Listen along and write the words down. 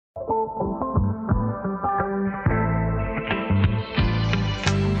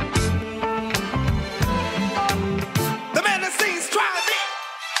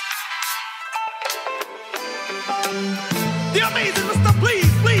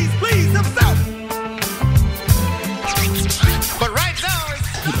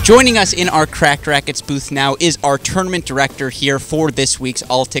Joining us in our Cracked Racquets booth now is our tournament director here for this week's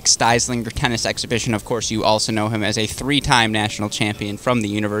Altec Styslinger tennis exhibition. Of course, you also know him as a three-time national champion from the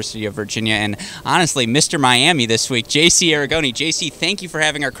University of Virginia, and honestly, Mr. Miami this week, JC Aragone. JC, thank you for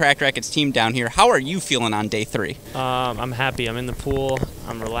having our Cracked Racquets team down here. How are you feeling on day 3? I'm happy. I'm in the pool.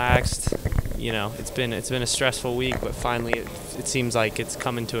 I'm relaxed. You know, it's been a stressful week, but finally it seems like it's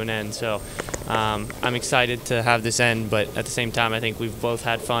coming to an end. So I'm excited to have this end, but at the same time, I think we've both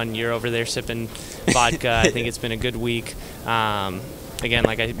had fun. You're over there sipping vodka. I think it's been a good week. Again,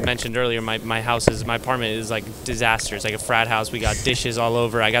 like I mentioned earlier, my apartment is like disaster. It's like a frat house. We got dishes all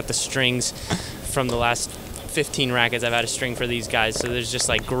over. I got the strings from the last 15 rackets. I've had a string for these guys, so there's just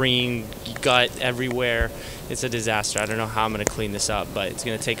like green gut everywhere. It's a disaster. I don't know how I'm going to clean this up, but it's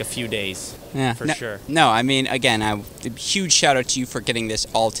going to take a few days for sure. No, I mean, again, a huge shout out to you for getting this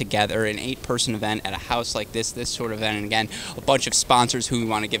all together, an 8-person event at a house like this sort of event, and again, a bunch of sponsors who we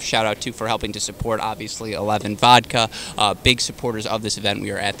want to give shout out to for helping to support, obviously, 11 Vodka, big supporters of this event.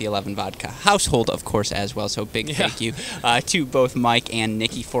 We are at the 11 Vodka household, of course, as well, so big thank you to both Mike and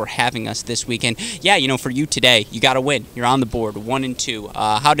Nikki for having us this weekend. Yeah, you know, for you today, you got to win. You're on the board, 1 and 2.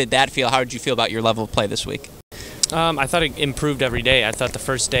 How did that feel? How did you feel about your level of play this week? I thought it improved every day. I thought the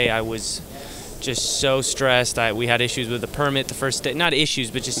first day I was just so stressed. We had issues with the permit the first day. Not issues,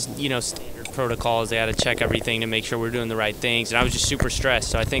 but just, you know, standard protocols. They had to check everything to make sure we're doing the right things. And I was just super stressed.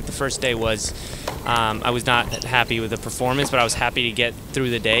 So I think the first day was, I was not happy with the performance, but I was happy to get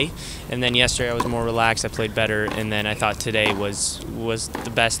through the day. And then yesterday I was more relaxed. I played better. And then I thought today was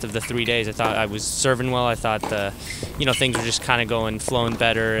the best of the 3 days. I thought I was serving well. I thought things were just kind of flowing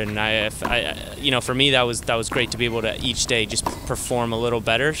better. And for me, that was great to be able to each day just perform a little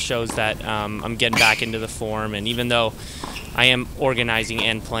better. Shows that I'm getting back into the form. And even though I am organizing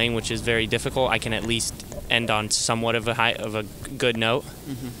and playing, which is very difficult, I can at least end on somewhat of a good note.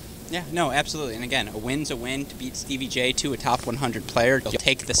 Mm-hmm. Yeah, no, absolutely. And again, a win's a win. To beat Stevie J, a top 100 player, you'll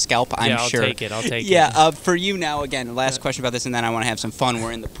take the scalp, I'm sure. Yeah, I'll take it. Yeah, for you now, again, last question about this, and then I want to have some fun.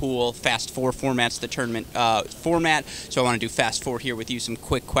 We're in the pool. Fast 4 format's the tournament format, so I want to do fast 4 here with you, some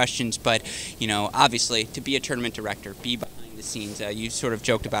quick questions. But, you know, obviously, to be a tournament director, be behind the scenes, you sort of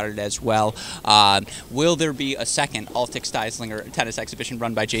joked about it as well. Will there be a second Altec Styslinger tennis exhibition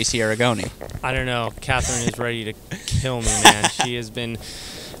run by JC Aragone? I don't know. Catherine is ready to kill me, man. She has been...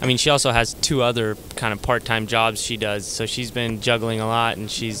 I mean, she also has 2 other kind of part-time jobs she does, so she's been juggling a lot,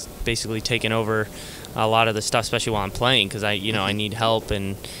 and she's basically taken over a lot of the stuff, especially while I'm playing, because I need help,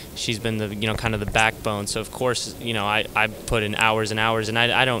 and she's been the kind of the backbone. So of course, I put in hours and hours, and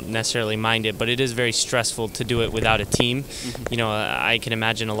I don't necessarily mind it, but it is very stressful to do it without a team. I can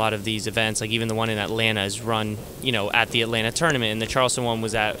imagine a lot of these events, like even the one in Atlanta, is run at the Atlanta tournament, and the Charleston one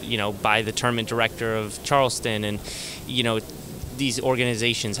was at by the tournament director of Charleston, and these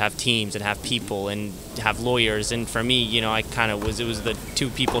organizations have teams and have people and have lawyers, and for me, I kind of it was the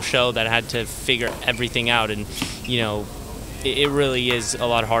 2-people show that I had to figure everything out, and it really is a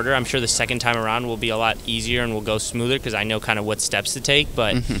lot harder. I'm sure the second time around will be a lot easier and will go smoother because I know kind of what steps to take,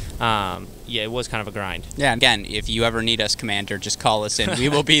 but yeah, it was kind of a grind. Yeah, again, if you ever need us, Commander, just call us in.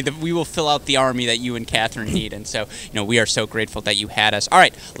 We will fill out the army that you and Catherine need, and so we are so grateful that you had us. All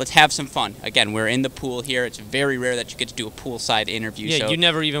right, let's have some fun. Again, we're in the pool here. It's very rare that you get to do a poolside interview. Yeah, so. You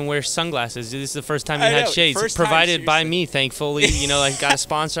never even wear sunglasses. This is the first time you had shades provided by me, thankfully. I got a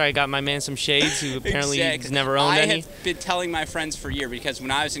sponsor. I got my man some shades who apparently has never owned any. I have been telling my friends for years, because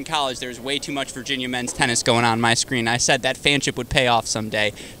when I was in college, there was way too much Virginia men's tennis going on my screen. I said that fanship would pay off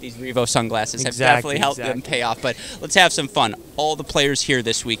someday. These Revo sunglasses have definitely helped them pay off. But let's have some fun. All the players here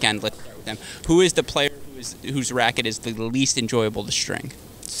this weekend, let's start with them. Who is the player whose racket is the least enjoyable to string?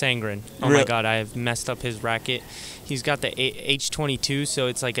 Sangren. Oh my God, I have messed up his racket. He's got the H22, so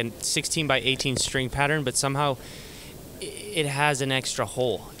it's like a 16 by 18 string pattern, but somehow it has an extra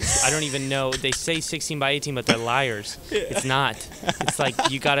hole. I don't even know. They say 16 by 18, but they're liars. It's not. It's like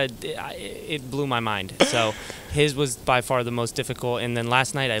it blew my mind. So his was by far the most difficult. And then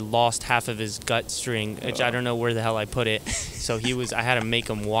last night I lost half of his gut string, which I don't know where the hell I put it. So I had to make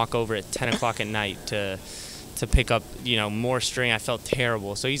him walk over at 10 o'clock at night to pick up more string. I felt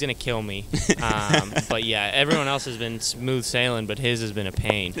terrible, so he's gonna kill me. But yeah, everyone else has been smooth sailing, but his has been a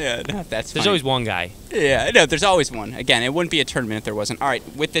pain. Yeah, no, that's There's always one guy. Yeah, no, there's always one. Again, it wouldn't be a tournament if there wasn't. All right,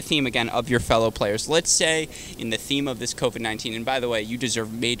 with the theme again of your fellow players, let's say in the theme of this COVID-19, and by the way, you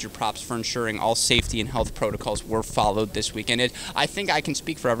deserve major props for ensuring all safety and health protocols were followed this weekend. I think I can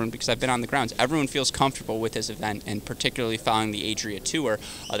speak for everyone because I've been on the grounds. Everyone feels comfortable with this event, and particularly following the Adria Tour,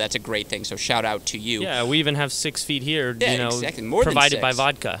 that's a great thing. So shout out to you. Yeah, we even have have 6 feet here, Yeah, you know, exactly. More provided than by 6.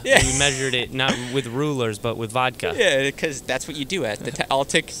 vodka. Yeah. We measured it not with rulers, but with vodka. Yeah, because that's what you do at the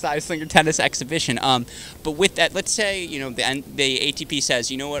Altec Styslinger Tennis Exhibition. But with that, let's say, you know, the ATP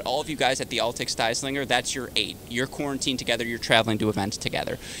says, you know what, all of you guys at the Altec Styslinger, that's your 8. You're quarantined together, you're traveling to events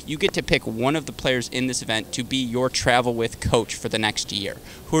together. You get to pick one of the players in this event to be your travel with coach for the next year.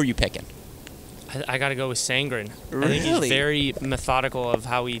 Who are you picking? I got to go with Sangren. Really? I think he's very methodical of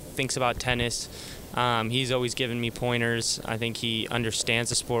how he thinks about tennis. He's always given me pointers. I think he understands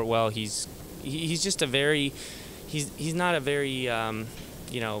the sport well. He's just a very he's not a very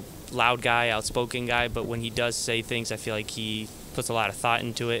you know, loud guy, outspoken guy, but when he does say things, I feel like he puts a lot of thought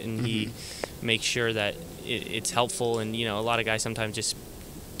into it, and he makes sure that it's helpful. And you know, a lot of guys sometimes just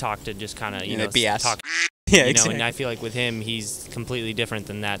talk to just kind of you know BS. talk. Yeah, you exactly. know, and I feel like with him, he's completely different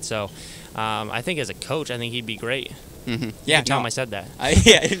than that. So, I think as a coach, I think he'd be great. Yeah, Good time I said that.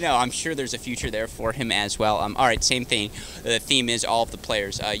 Yeah, no, I'm sure there's a future there for him as well. All right, same thing. The theme is all of the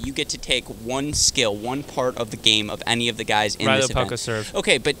players. You get to take one skill, one part of the game of any of the guys in this event. Poker serve.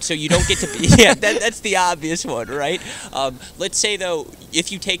 Okay, but so you don't get to be. Yeah, that's the obvious one, right? Let's say though, if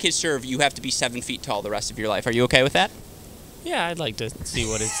you take his serve, you have to be 7 feet tall the rest of your life. Are you okay with that? Yeah, I'd like to see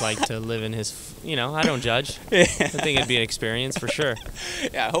what it's like to live in his. You know, I don't judge. I think it'd be an experience for sure.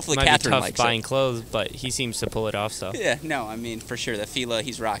 Yeah, hopefully Might Catherine be tough likes buying it. clothes, but he seems to pull it off. So. Yeah, no, I mean, for sure, the Fila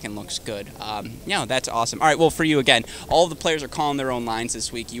he's rocking looks good. Yeah, that's awesome. All right, well, for you, again, all of the players are calling their own lines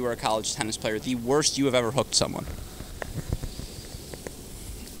this week. You are a college tennis player. The worst you have ever hooked someone?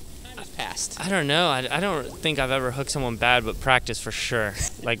 Passed. I don't know. I don't think I've ever hooked someone bad, but practice for sure.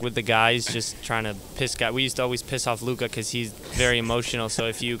 Like with the guys, just trying to piss guys. We used to always piss off Luca because he's very emotional. So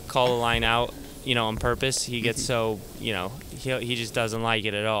if you call a line out, you know, on purpose, he gets so, you know, he just doesn't like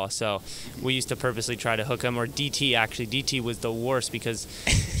it at all. So we used to purposely try to hook him. Or DT, actually. DT was the worst because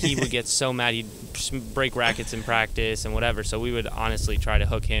he would get so mad. He'd break rackets in practice and whatever. So we would honestly try to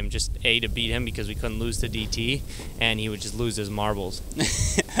hook him just, A, to beat him because we couldn't lose to DT, and he would just lose his marbles.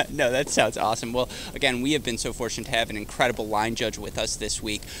 No, that sounds awesome. Well, again, we have been so fortunate to have an incredible line judge with us this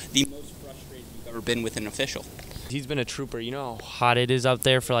week. The most frustrated you've ever been with an official? He's been a trooper. You know how hot it is up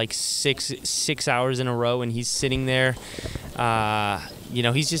there for like six hours in a row, and he's sitting there. You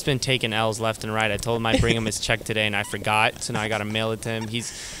know, he's just been taking L's left and right. I told him I'd bring him his check today, and I forgot, so now I got to mail it to him.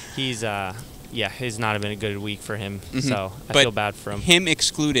 Yeah, it's not been a good week for him, so I feel bad for him. Him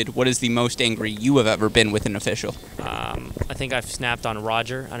excluded, what is the most angry you have ever been with an official? I think I've snapped on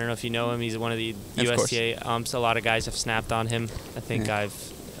Roger. I don't know if you know him. He's one of the USTA umps. A lot of guys have snapped on him. I think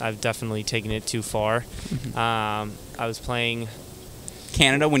I've definitely taken it too far. I was playing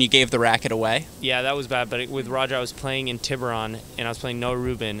Canada when you gave the racket away? Yeah, that was bad. But with Roger, I was playing in Tiburon, and I was playing Noah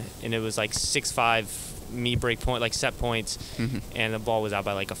Rubin, and it was like 6-5, me break point, like set points, and the ball was out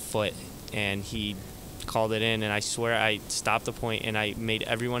by like a foot, and he called it in, and I swear I stopped the point, and I made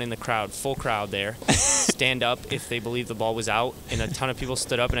everyone in the crowd, full crowd there, stand up if they believed the ball was out, and a ton of people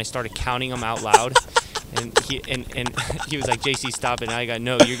stood up, and I started counting them out loud. And he was like, JC, stop it. And I got,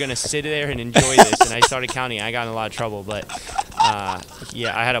 no, you're going to sit there and enjoy this. And I started counting. I got in a lot of trouble. But,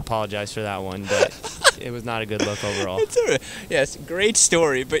 yeah, I had to apologize for that one. But it was not a good look overall. Yes, great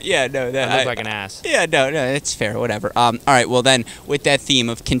story. But, yeah, no. I look like an ass. Yeah, no, it's fair. Whatever. All right, well, then, with that theme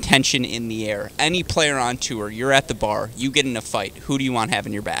of contention in the air, any player on tour, you're at the bar, you get in a fight, who do you want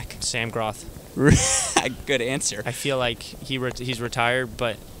having your back? Sam Groth. Good answer. I feel like he's retired,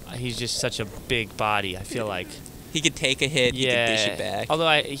 but he's just such a big body. I feel like he could take a hit. He could dish it back.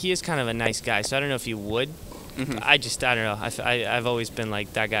 Although he is kind of a nice guy, so I don't know if he would. I don't know. I've always been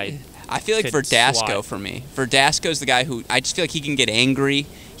like that guy. I feel like Verdasco for me. Verdasco's the guy who I just feel like he can get angry.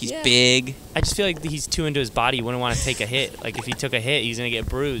 He's big. I just feel like he's too into his body. He wouldn't want to take a hit. Like if he took a hit, he's gonna get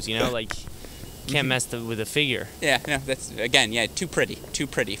bruised. You know, like. Can't mess with a figure. Yeah, no, that's, again, too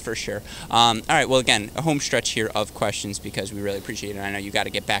pretty for sure. All right, well, again, a home stretch here of questions because we really appreciate it. I know you got to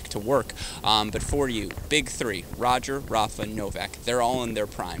get back to work, but for you, big three, Roger, Rafa, Novak, they're all in their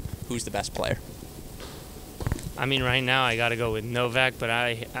prime. Who's the best player? I mean, right now I got to go with Novak, but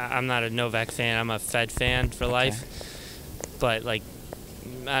I'm not a Novak fan. I'm a Fed fan for life. But, like,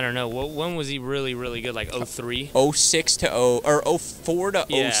 I don't know. When was he really, really good? Like 03? 06 to 04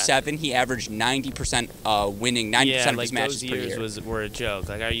 to 07, he averaged 90% winning, 90% of his matches per year. Yeah, like those years were a joke.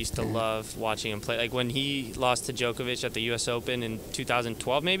 Like I used to love watching him play. Like when he lost to Djokovic at the U.S. Open in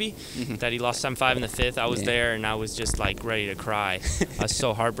 2012 maybe, that he lost 7-5 in the fifth, I was there and I was just like ready to cry. I was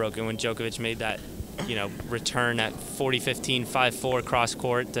so heartbroken when Djokovic made that, return at 40-15, 5-4 cross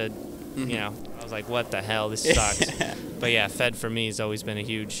court to, I was like, what the hell? This sucks. But yeah, Fed for me has always been a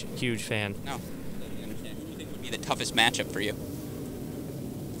huge, huge fan. No, I understand. Who do you think would be the toughest matchup for you?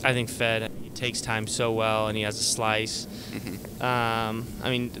 I think Fed. takes time so well, and he has a slice. I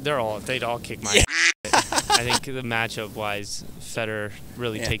mean, they'd all kick my ass. I think the matchup-wise, Federer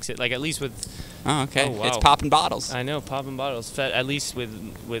really takes it. Like, at least with... Oh, okay. Oh, wow. It's popping bottles. I know, popping bottles. At least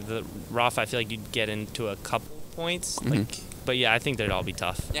with the Rafa, I feel like you'd get into a couple points. But yeah, I think they'd all be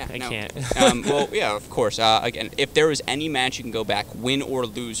tough. Yeah, I can't. Well, yeah, of course. Again, if there was any match you can go back, win or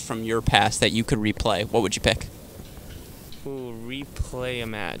lose from your past that you could replay, what would you pick? Ooh, replay a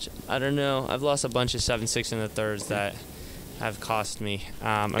match. I don't know. I've lost a bunch of 7-6 in the thirds that have cost me.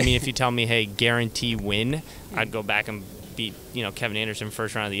 I mean, if you tell me, hey, guarantee win, I'd go back and beat, Kevin Anderson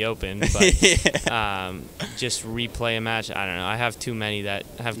first round of the Open. But just replay a match, I don't know. I have too many that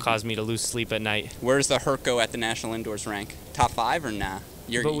have caused me to lose sleep at night. Where's the Herco at the National Indoors rank? Top 5 or nah?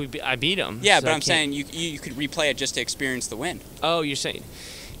 I beat him. Yeah, so but I'm saying you could replay it just to experience the win. Oh, you're saying...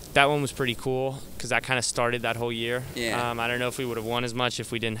 That one was pretty cool because that kind of started that whole year. Yeah. I don't know if we would have won as much if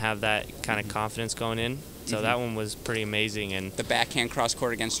we didn't have that kind of confidence going in. So that one was pretty amazing. And the backhand cross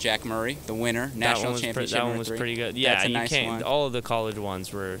court against Jack Murray, the winner, national championship. That one was pretty good. Yeah, That's a nice one. All of the college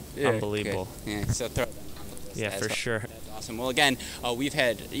ones were unbelievable. Good. Yeah, so throw that on Yeah, for sure. That's awesome. Well, again, we've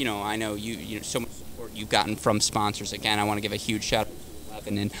had, I know you so much support you've gotten from sponsors. Again, I want to give a huge shout out to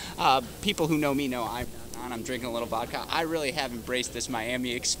 11. And people who know me know I'm drinking a little vodka. I really have embraced this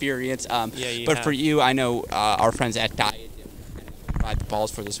Miami experience. For you, I know our friends at Diet provide the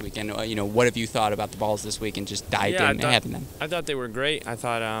balls for this weekend. What have you thought about the balls this week and just Diet having them? I thought they were great. I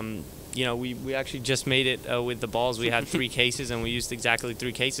thought, we actually just made it with the balls. We had 3 cases, and we used exactly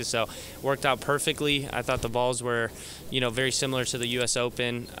 3 cases, so it worked out perfectly. I thought the balls were, very similar to the U.S.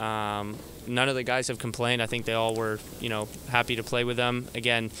 Open. None of the guys have complained. I think they all were, happy to play with them.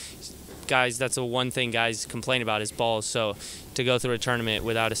 Again, guys, that's the one thing guys complain about is balls. So to go through a tournament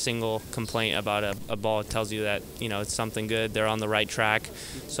without a single complaint about a ball tells you that, it's something good. They're on the right track.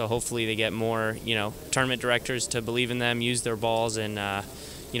 So hopefully they get more, tournament directors to believe in them, use their balls, and,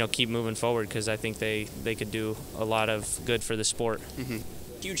 keep moving forward because I think they could do a lot of good for the sport.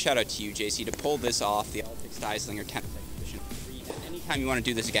 Huge shout out to you, JC, to pull this off, the Altec Styslinger 10th exhibition. Anytime you want to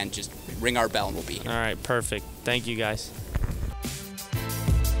do this again, just ring our bell and we'll be here. All right, perfect. Thank you, guys.